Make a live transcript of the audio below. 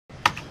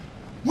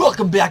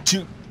Welcome back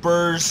to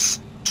Troopers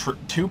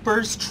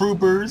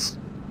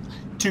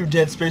to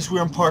Dead Space. We're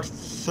on part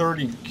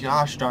 30.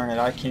 Gosh darn it,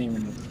 I can't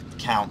even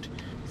count.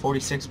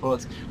 46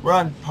 bullets. We're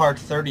on part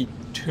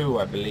 32,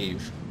 I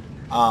believe.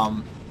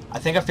 I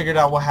think I figured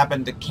out what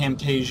happened to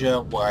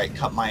Camtasia, where I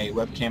cut my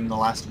webcam in the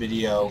last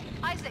video.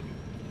 Isaac,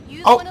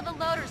 use one of the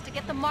loaders to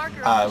get the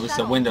marker on it the was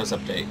shuttle. a Windows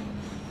update.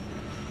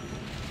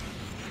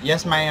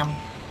 Yes, ma'am.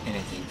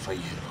 Anything for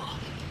you.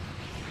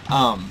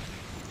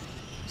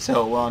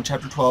 So we're on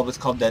chapter 12. It's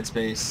called Dead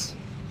Space.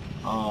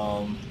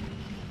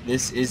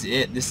 This is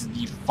it. This is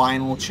the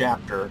final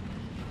chapter.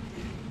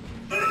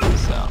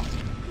 So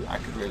I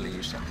could really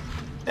use some.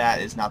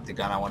 That is not the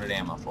gun I wanted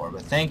ammo for,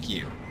 but thank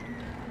you.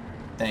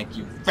 Thank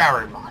you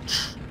very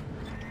much.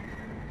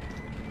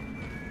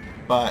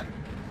 But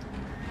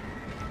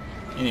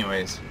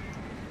anyways,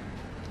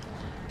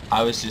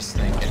 I was just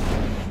thinking,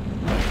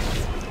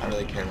 I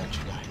really care about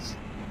you guys.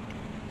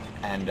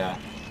 And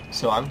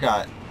so I've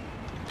got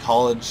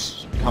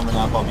college coming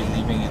up. I'll be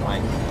leaving in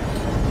like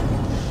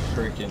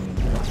freaking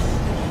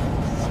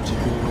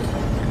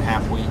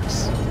 2.5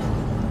 weeks.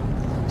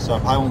 So I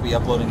probably won't be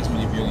uploading as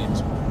many video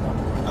games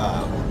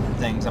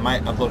things. I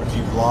might upload a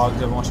few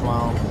vlogs every once in a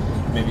while.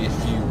 Maybe a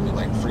few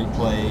like free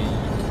play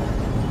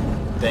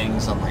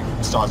things on like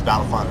Star Wars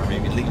Battlefront or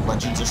maybe League of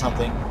Legends or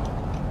something.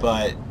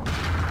 But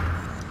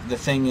the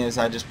thing is,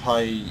 I'd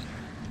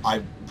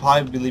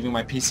probably be leaving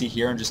my PC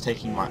here and just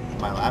taking my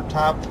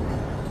laptop,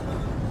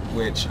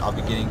 which I'll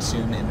be getting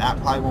soon, and that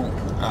probably won't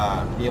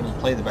be able to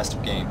play the best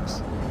of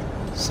games.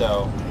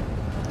 So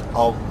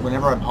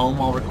whenever I'm home,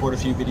 I'll record a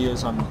few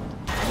videos on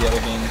the other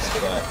games,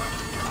 but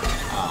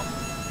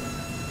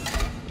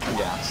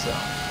yeah, so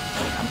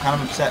I'm kind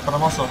of upset, but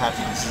I'm also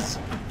happy. This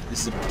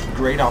is a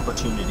great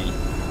opportunity,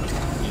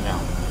 you know.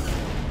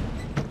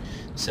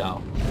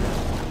 So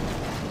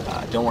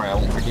don't worry, I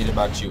won't forget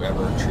about you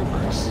ever,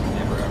 troopers.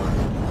 Never ever.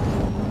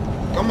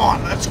 Come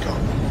on, let's go.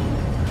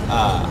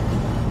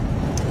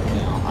 You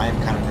know, I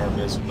am kind of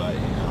nervous, but you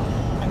know,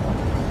 I know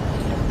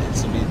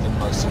this will be the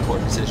most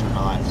important decision of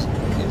my life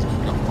is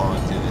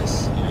following through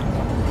this, you know.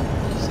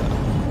 So,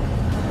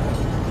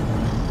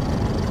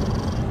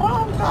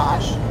 oh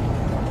gosh.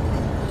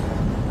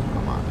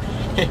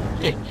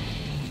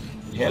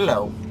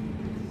 Hello.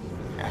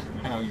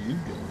 How you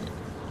doing,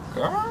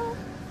 girl?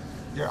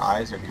 Your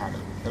eyes are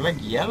they're like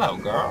yellow,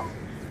 girl.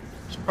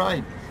 You should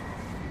probably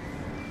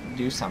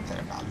do something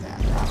about that.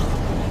 I don't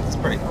know. It's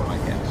pretty cool, I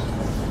guess.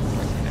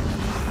 But,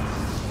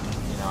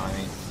 you know what I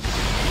mean?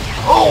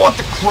 Oh, what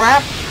the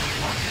crap?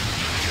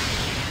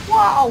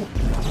 Wow.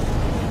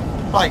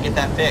 Probably get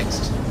that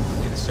fixed.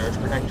 Get a surge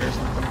protector or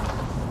something.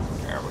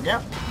 There we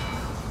go.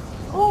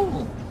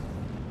 Oh.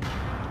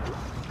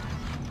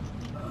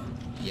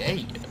 Yeah.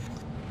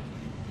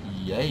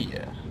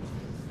 Yeah.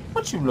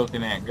 What you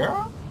looking at,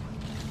 girl?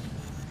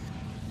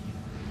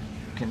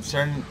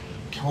 Concerning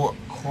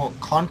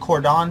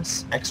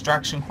Concordance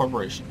Extraction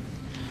Corporation.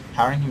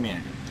 Powering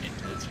humanity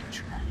into the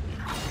future.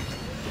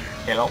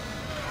 Hello?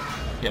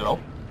 Hello?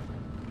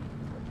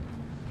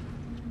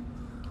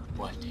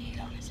 What the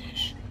hell is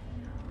this?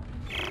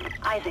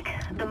 Isaac,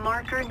 the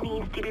marker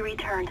needs to be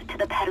returned to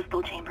the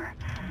pedestal chamber.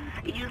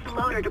 Use the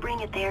loader to bring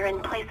it there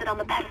and place it on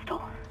the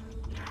pedestal.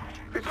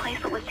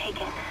 Replace what was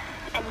taken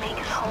and make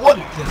it whole What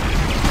again. the?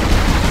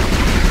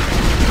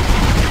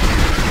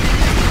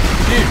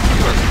 Dude,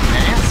 you are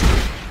nasty.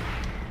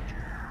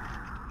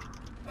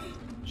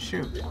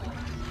 Shoot.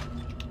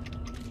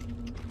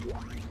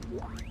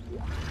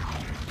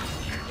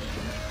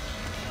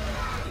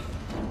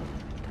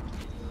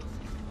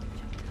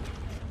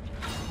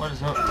 What is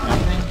that?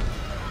 Nothing?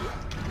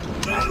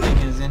 Nothing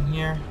is in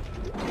here?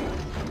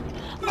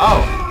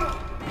 Oh!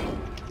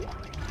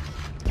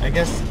 I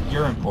guess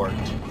you're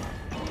important.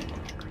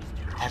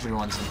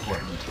 Everyone's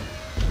important.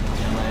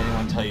 Don't let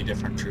anyone tell you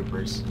different,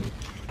 troopers.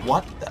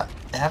 What the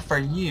F are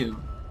you?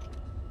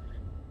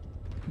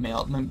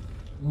 Mail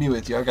me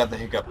with you. I got the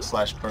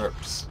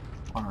hiccup/burps.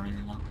 I don't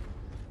even know.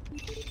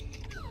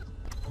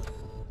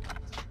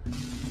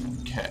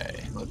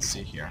 Okay, let's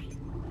see here.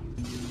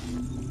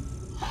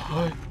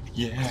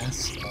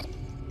 Yes.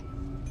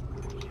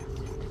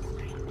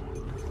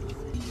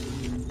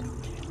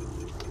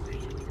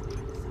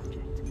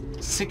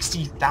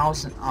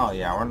 $60,000. Oh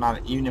yeah, we're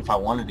not. Even if I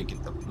wanted to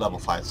get the level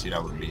 5 suit, I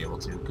wouldn't be able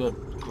to. Good,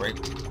 great.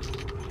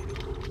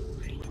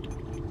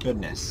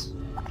 Goodness.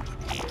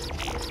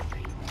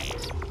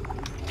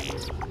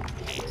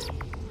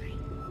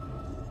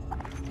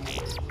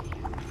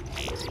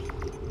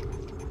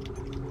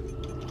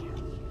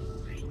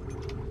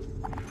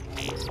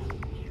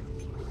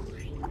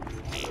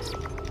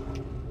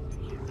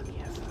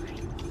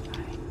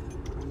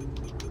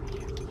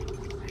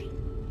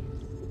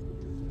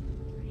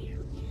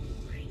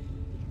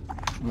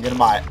 I'm gonna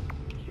buy it.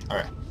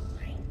 Alright.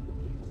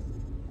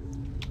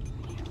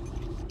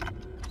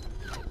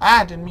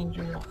 I didn't mean to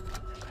do that.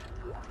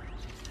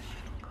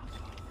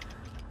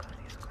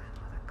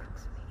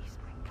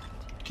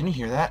 Can you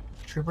hear that,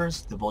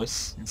 troopers? The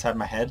voice inside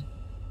my head?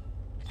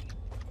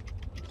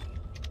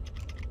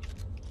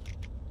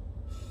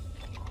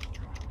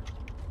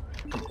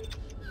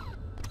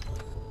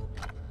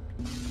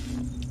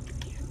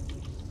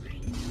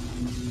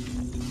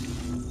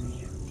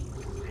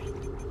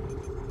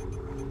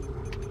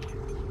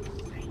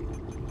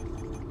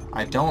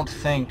 I don't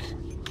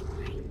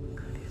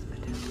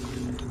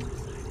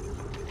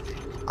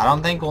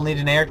think we'll need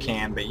an air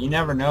can, but you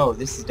never know.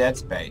 This is Dead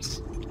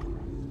Space.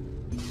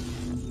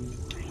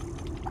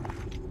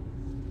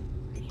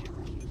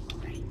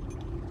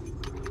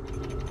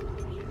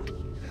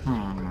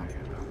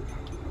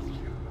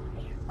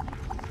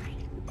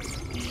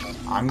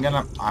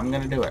 I'm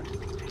gonna do it.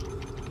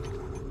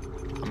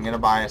 I'm gonna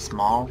buy a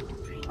small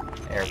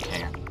air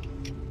can.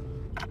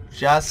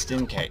 Just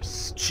in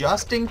case.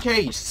 Just in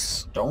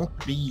case. Don't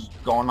be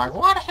going like,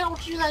 what the hell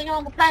did you think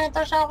on the planet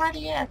there's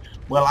already air?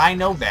 Well, I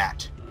know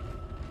that.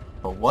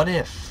 But what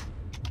if?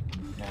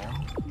 No.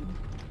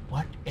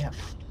 What if?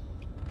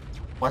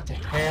 What the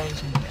hell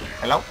is in there?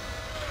 Hello?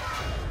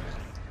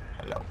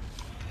 Hello.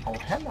 Oh,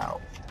 hello.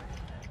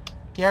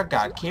 Dear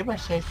God, keep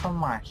us safe from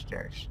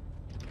monsters.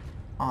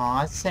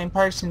 Aw, it's the same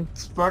person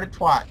voted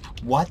twice.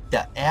 What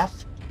the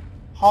F?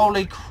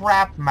 Holy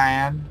crap,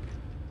 man.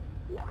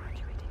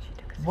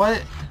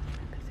 What?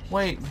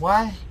 Wait,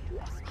 what?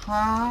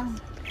 Huh?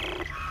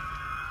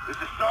 This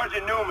is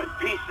Sergeant Newman,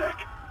 PSEC.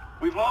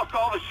 We've lost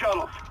all the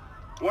shuttles.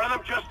 One of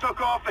them just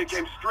took off and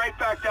came straight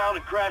back down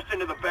and crashed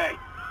into the bay.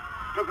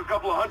 Took a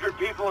couple of hundred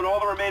people and all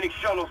the remaining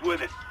shuttles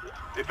with it.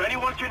 If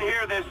anyone can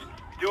hear this,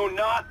 do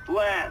not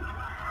land.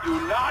 Do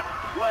not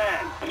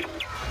land.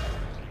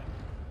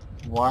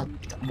 What?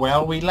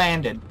 Well, we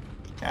landed.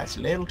 That's a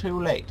little too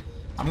late.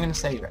 I'm gonna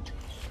save it.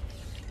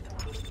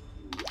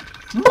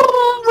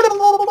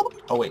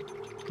 Oh wait,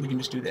 we can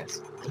just do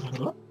this.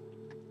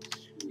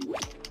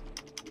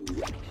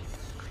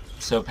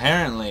 So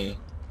apparently,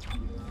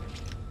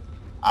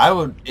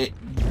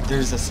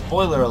 there's a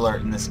spoiler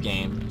alert in this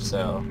game,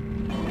 so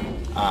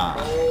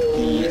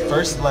the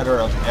first letter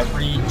of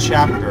every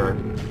chapter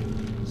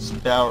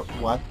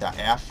what the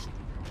F?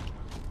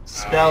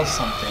 Spells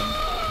something.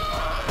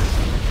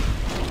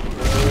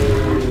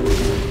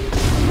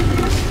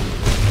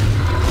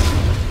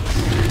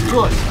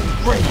 Good,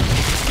 great.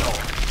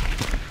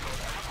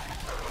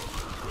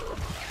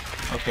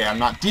 Okay, I'm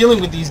not dealing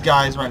with these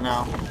guys right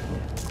now.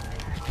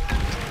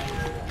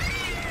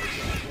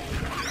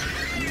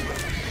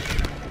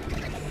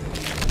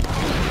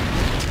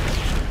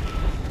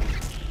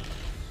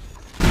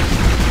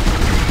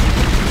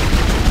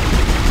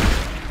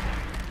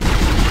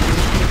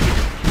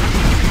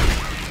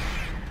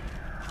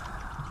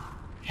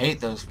 Hate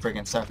those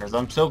friggin' suckers.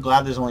 I'm so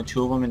glad there's only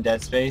 2 of them in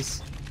Dead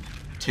Space.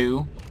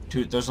 Two.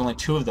 There's only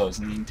 2 of those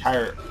in the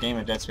entire game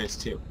of Dead Space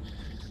 2.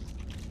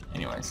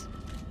 Anyways.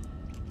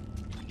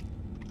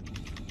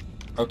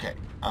 Okay.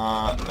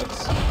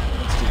 Let's do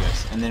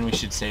this. And then we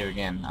should save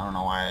again. I don't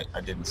know why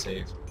I didn't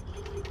save.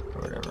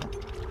 Or whatever.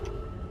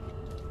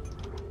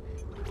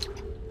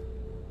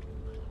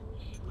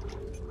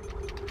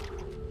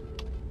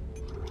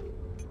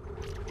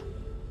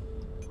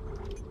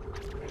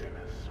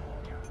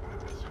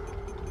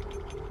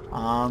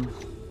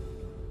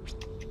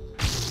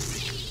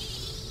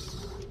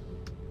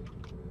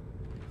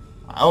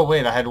 Oh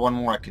wait, I had one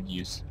more I could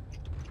use.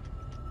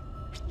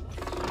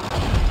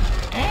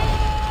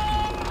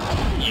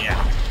 Yeah,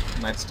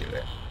 let's do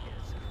it.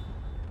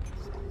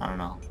 I don't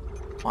know.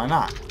 Why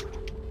not?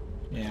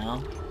 You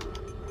know?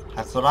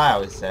 That's what I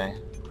always say.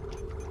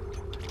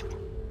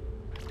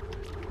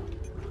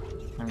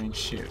 I mean,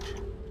 shoot.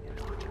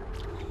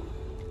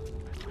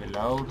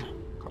 Reload.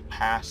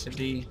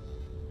 Capacity.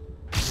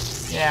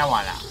 Yeah,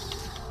 why not?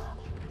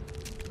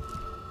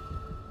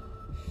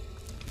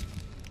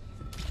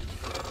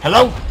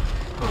 Hello?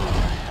 Who the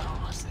hell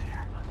was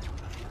there?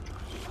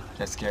 Did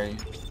that scare you?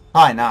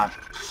 Probably not.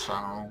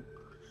 So,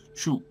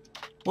 shoot.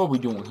 What are we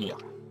doing here?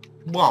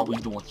 What are we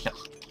doing here?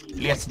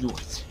 Let's do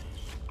it.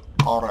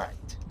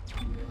 Alright.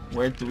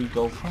 Where do we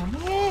go from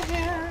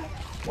here?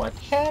 What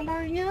hell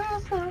are you?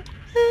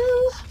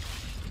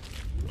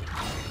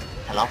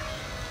 Hello?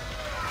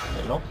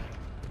 Hello?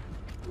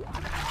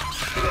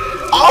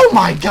 Oh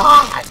my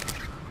God!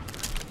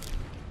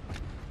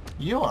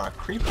 You are a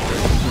creeper.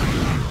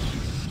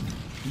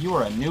 You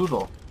are a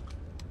noodle.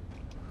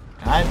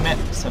 And I've met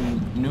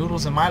some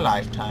noodles in my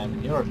lifetime,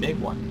 and you're a big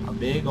one. A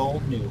big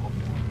old noodle.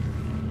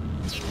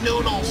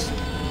 Noodles!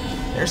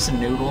 There's some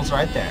noodles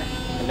right there.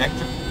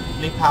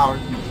 Electrically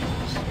powered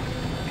noodles.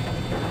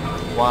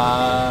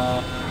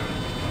 What?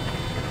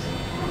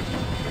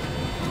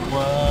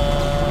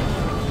 What?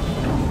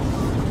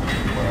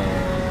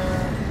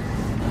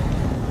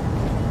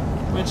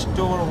 Which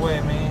doorway,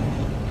 man?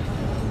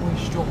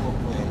 Which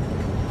doorway?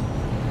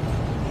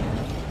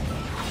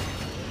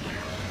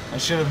 I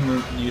should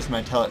have used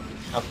my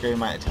upgrade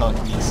my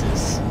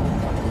telekinesis.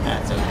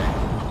 That's okay.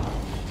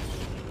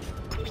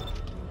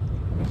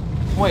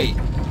 Wait,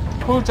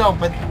 who's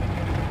over?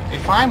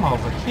 If I'm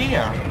over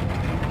here,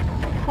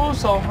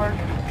 who's over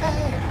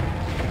there?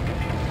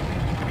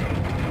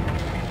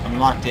 I'm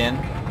locked in.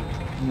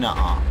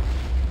 Nuh-uh.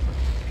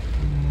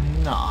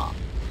 Nuh-uh.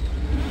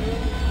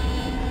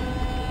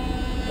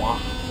 What?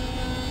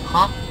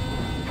 Huh?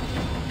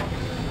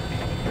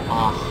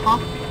 Uh-huh.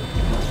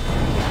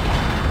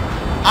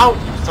 Oh,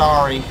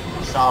 sorry.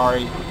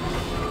 Sorry.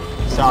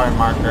 Sorry,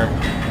 marker.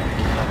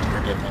 You have to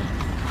forgive me.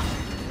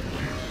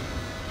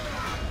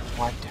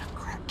 What the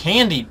crap?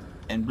 Candy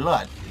and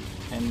blood.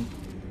 And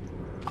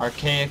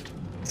archaic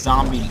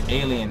zombie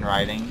alien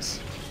writings.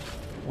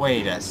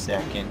 Wait a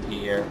second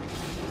here.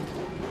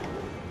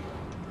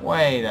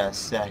 Wait a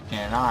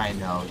second. I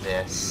know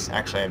this.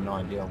 Actually, I have no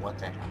idea what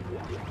the hell.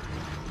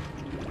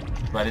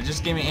 But it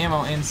just gave me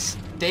ammo in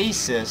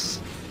stasis.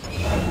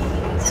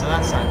 So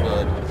that's not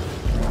good.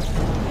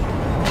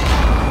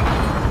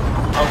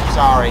 Oh,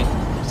 sorry.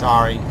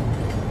 Sorry.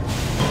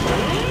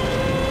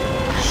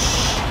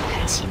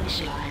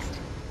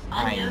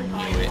 I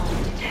knew it.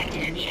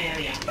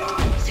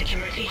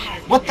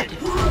 What the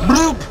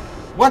bloop?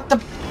 What the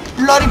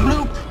bloody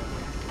bloop?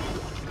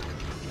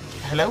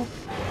 Hello?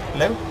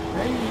 Hello?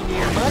 Hey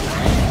there, bud.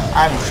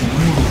 I haven't seen you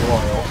in a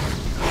while.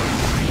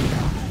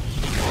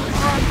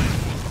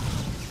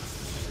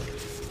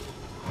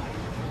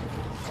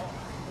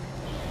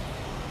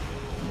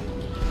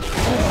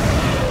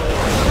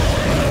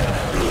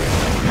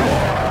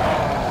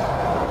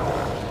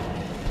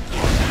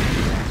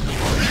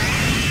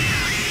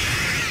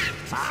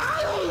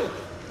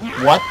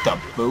 What the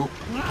boop?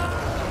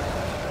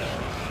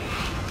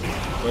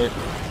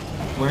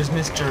 Where's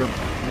Mr.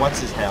 What's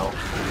his hell?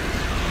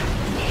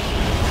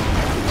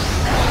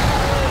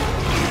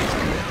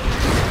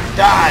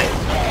 Die!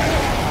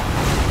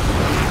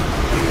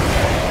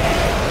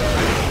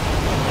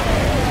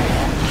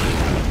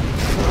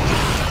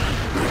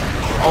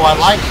 Oh, I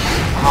like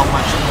how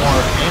much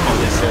more ammo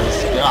this is.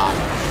 God,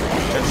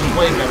 that's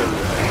way better.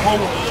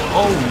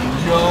 Oh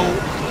no!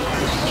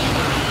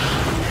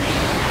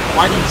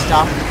 Why do you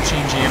stop and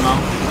change ammo?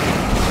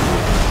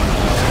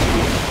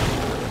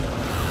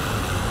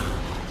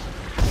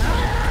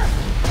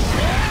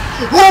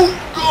 Oh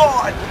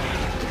God!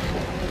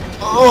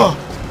 Ugh!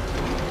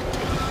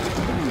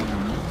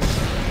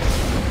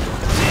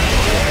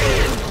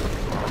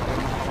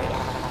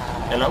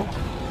 Hello?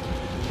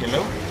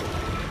 Hello?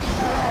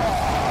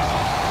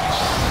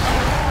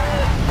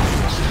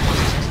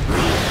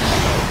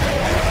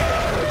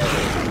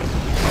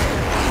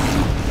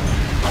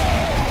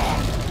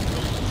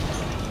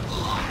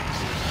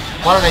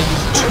 Why did I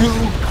use two?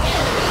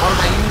 Why did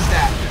I use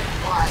that?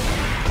 Why?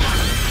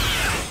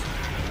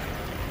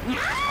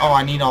 Oh,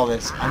 I need all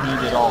this. I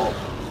need it all.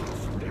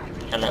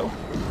 Hello?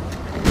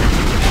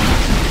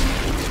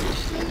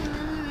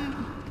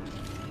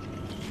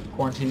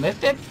 Quarantine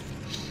lifted?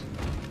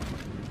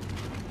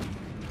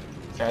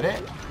 Is that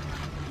it?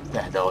 Is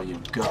that all you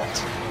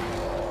got?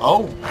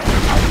 Oh! I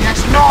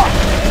guess not!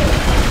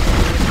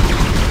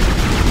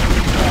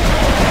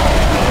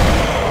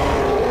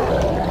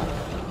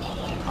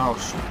 Oh,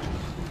 shoot.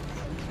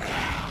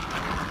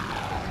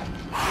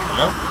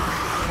 Hello?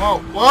 Whoa,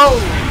 whoa,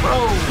 bro!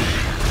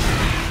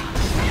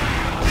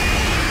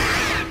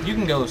 You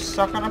can go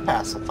suck on a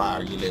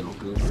pacifier, you little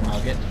goof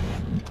nugget.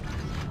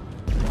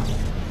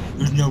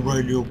 There's no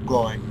right, little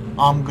guy.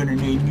 I'm gonna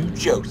name you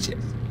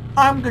Joseph.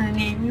 I'm gonna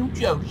name you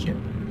Joseph.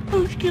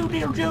 Who's cute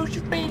little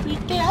Joseph, baby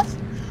death?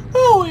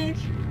 Who is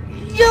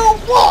you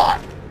what?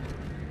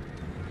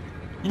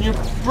 And your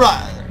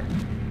brother.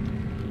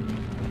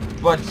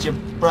 What's your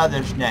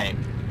brother's name?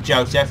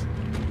 Joseph.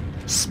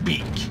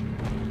 Speak.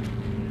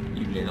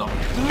 You little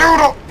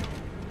noodle.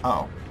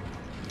 Oh.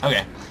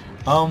 Okay.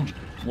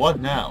 What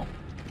now?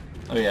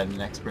 Oh yeah, the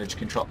next bridge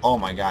control. Oh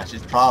my gosh,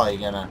 it's probably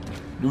gonna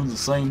do the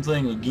same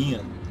thing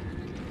again.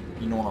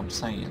 You know what I'm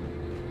saying?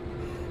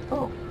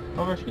 Oh,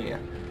 over here.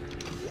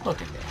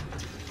 Look at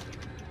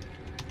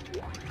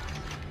that.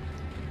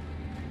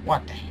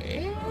 What the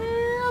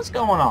hell's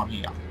going on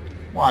here?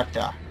 What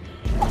the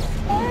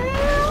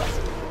hell?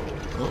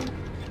 Oh,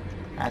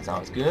 that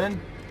sounds good.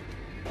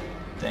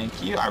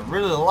 Thank you. I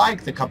really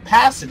like the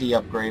capacity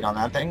upgrade on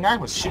that thing. I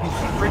was shooting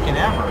for freaking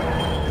ever.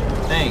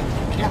 Thank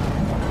you.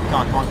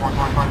 Come on.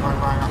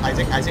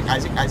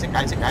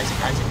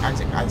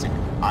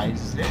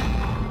 Isaac.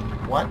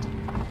 What?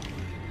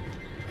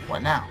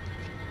 What now?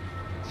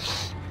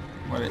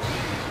 What is...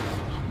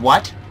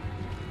 What?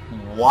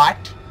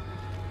 What?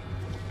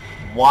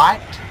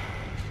 What?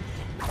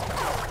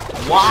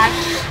 What?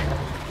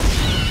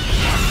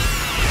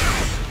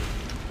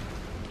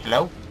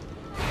 Hello?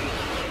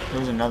 There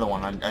was another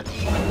one.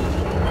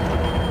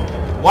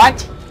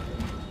 What?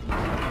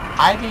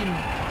 I didn't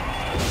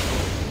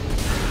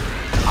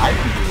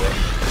do it.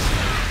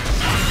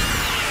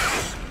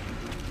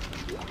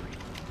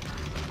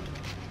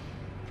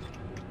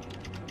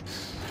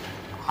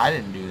 I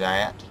didn't do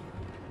that.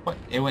 What?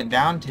 It went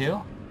down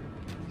too?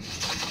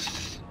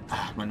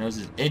 My nose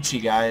is itchy,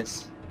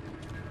 guys.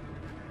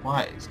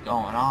 What is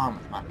going on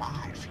with my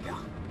life here?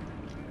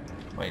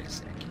 Wait a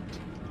second.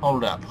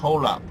 Hold up.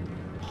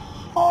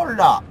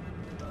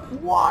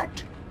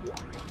 What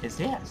is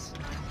this?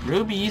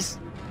 Rubies?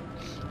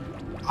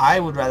 I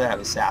would rather have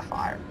a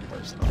sapphire,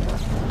 personally.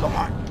 Come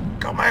on.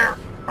 Come here.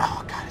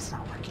 Oh, God, it's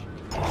not working.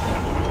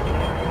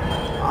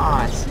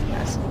 Ah, I see.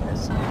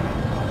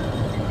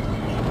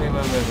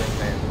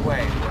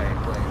 Wait a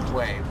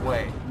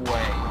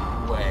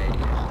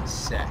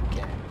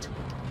second.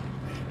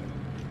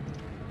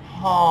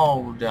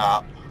 Hold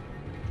up.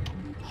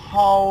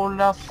 Hold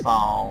the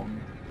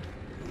phone.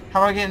 How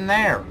do I get in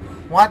there?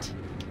 What?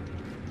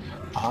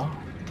 Oh,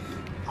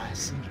 I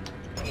see.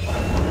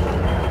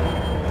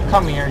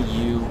 Come here,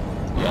 you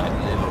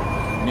little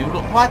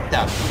noodle. What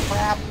the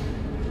crap?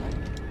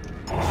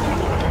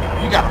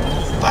 You gotta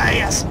move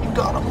fast. You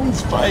gotta move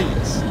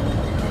fast.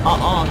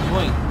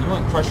 You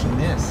ain't crushing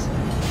this.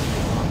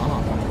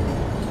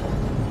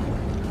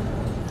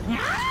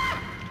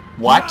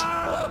 What?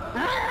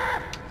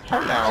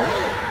 Hello.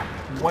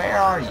 Where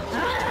are you?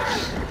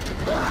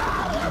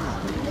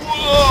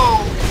 Whoa!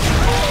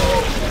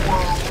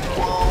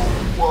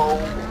 Whoa!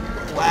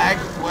 Lag?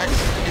 What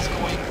is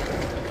going?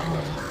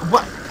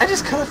 What? I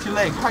just cut off your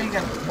leg. How are you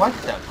gonna? What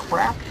the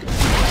crap?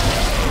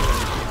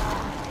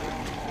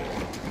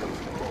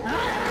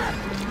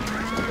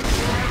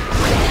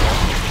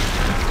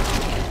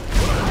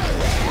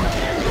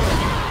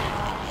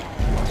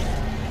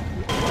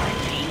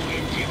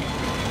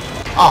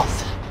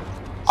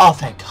 Oh,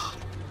 thank God.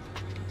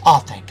 Oh,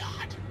 thank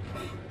God.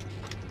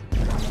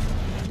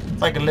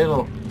 It's like a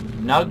little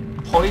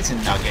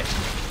poison nugget.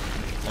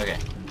 Okay.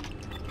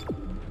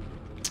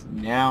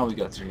 Now we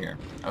go through here.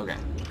 Okay.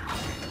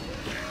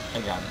 I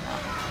got it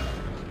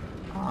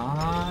now.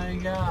 I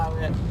got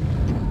it.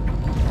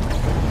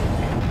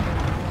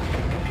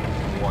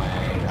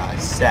 Wait a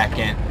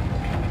second.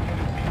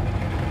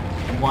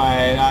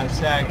 Wait a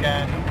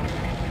second.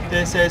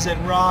 This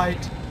isn't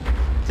right.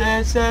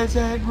 This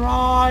isn't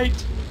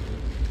right.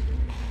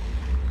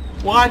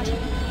 What?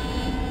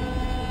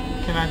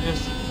 Can I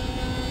just...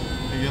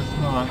 I guess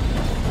not.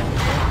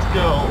 Let's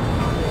go.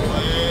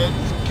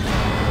 Let's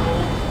go.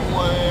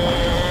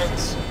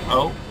 Let's...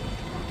 Oh.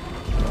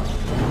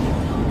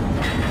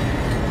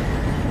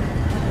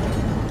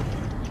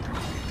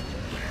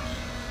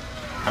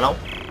 Hello?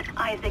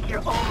 Isaac, you're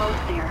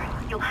almost there.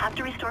 You'll have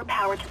to restore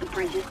power to the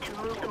bridges to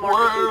move the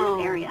marker through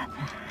this area.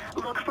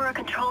 Look for a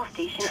control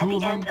station at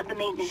the end of the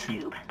maintenance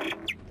tube.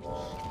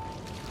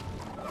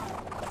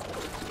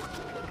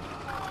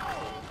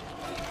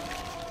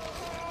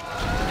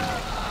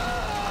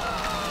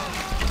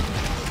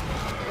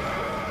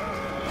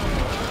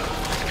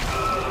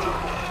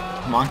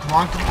 Come on, come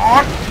on, come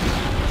on!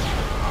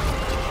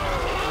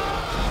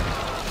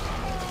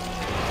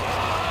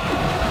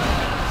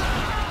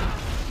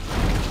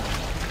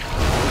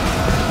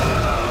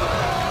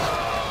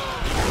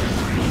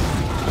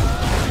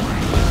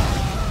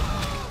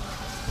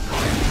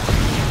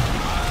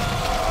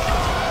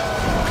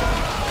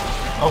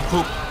 Oh,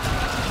 poop.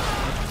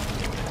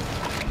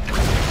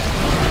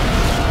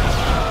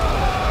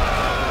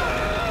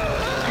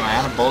 Am I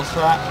out of bullets for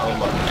that? Oh,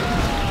 look.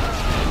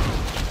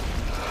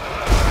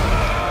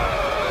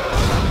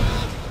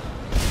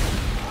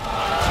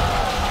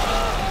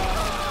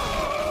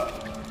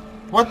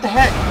 What the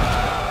heck?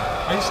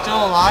 Are you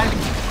still alive?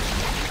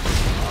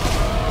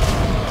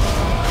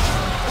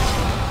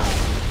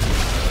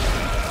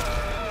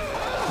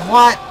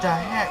 What the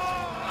heck?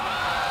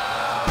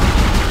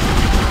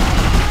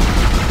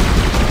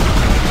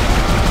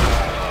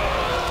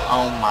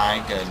 Oh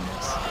my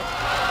goodness.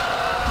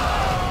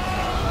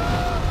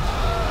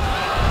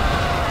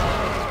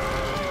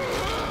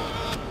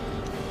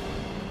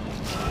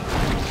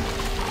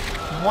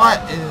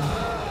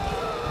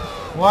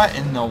 What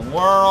in the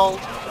world?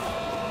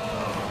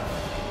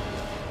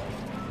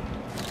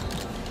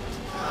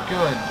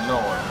 Good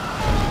Lord.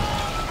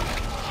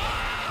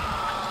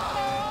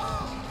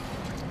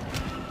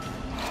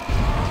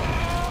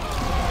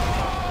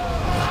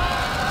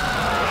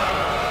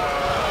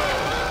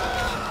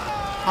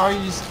 How are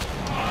you...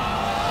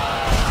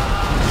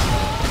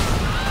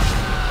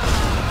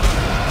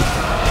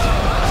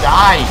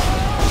 Die!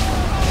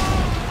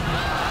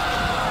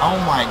 Oh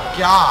my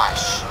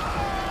gosh!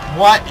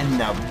 What in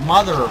the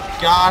mother of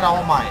God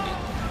Almighty?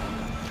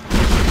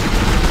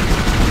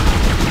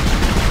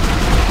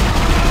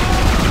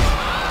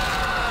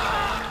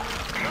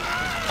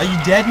 Are you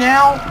dead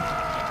now?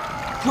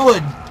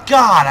 Good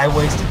God, I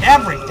wasted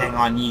everything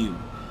on you.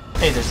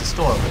 Hey, there's a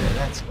store over there.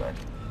 That's good.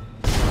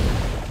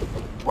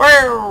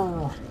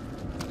 Whoa!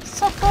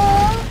 Sucker!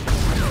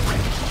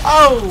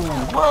 Oh!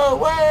 Whoa!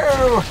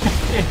 Whoa!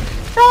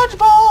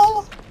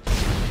 Dodgeball!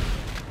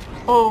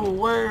 Oh!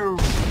 Whoa!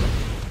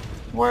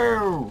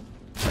 Whoa!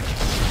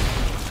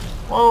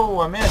 Whoa!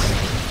 I missed.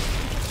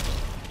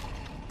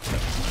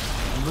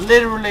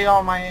 Literally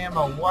all my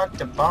ammo. What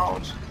the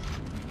balls?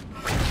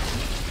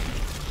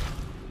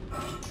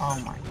 Oh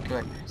my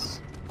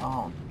goodness.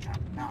 Oh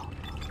no.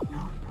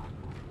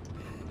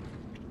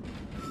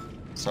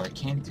 So I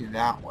came through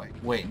that way.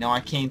 Wait, no, I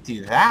came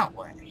through that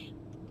way.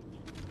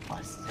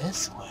 What's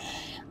this way?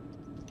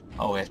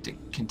 Oh, we have to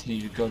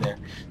continue to go there.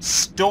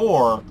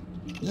 Store?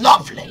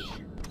 Lovely!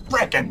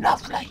 Frickin'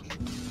 lovely!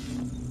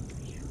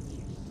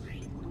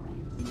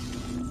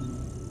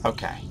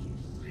 Okay.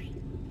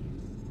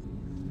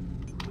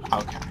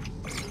 Okay.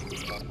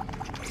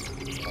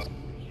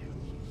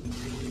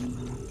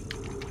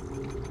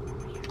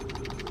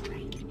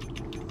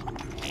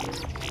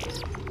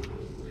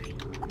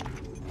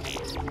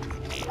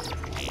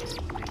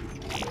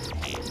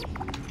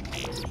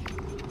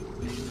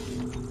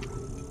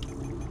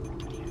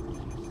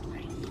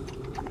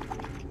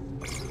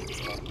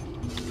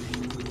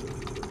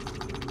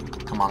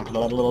 Come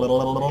on.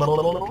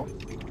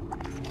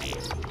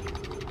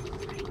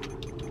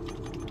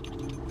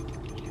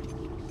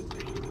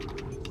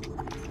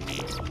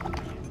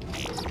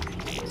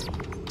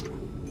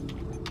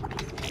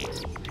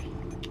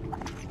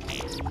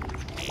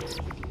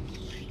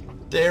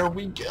 There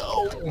we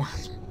go.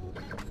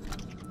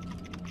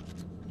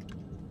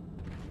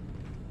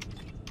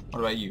 What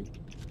about you?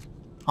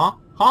 Huh?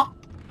 Huh?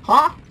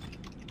 Huh?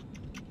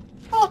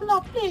 Oh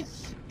no,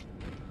 please.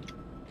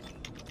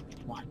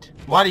 What?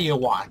 What do you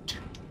want?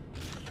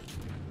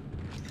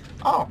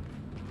 Oh,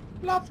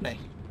 lovely.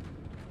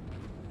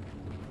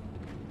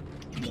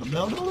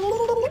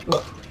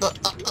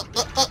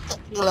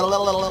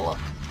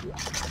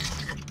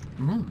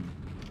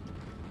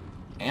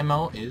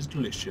 Ammo is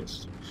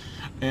delicious.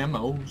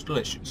 Ammo's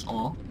delicious.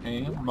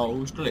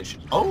 Ammo's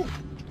delicious. Oh!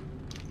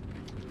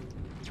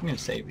 I'm gonna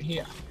save it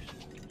here.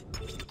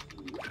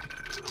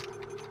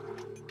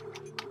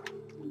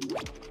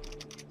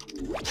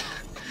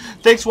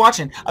 Thanks for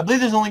watching. I believe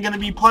there's only going to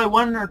be probably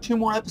 1 or 2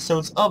 more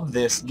episodes of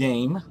this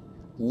game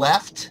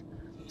left.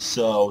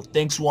 So,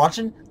 thanks for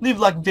watching. Leave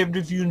a like and favorite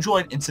if you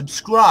enjoyed, and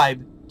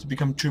subscribe to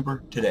become a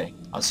trooper today.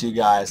 I'll see you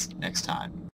guys next time.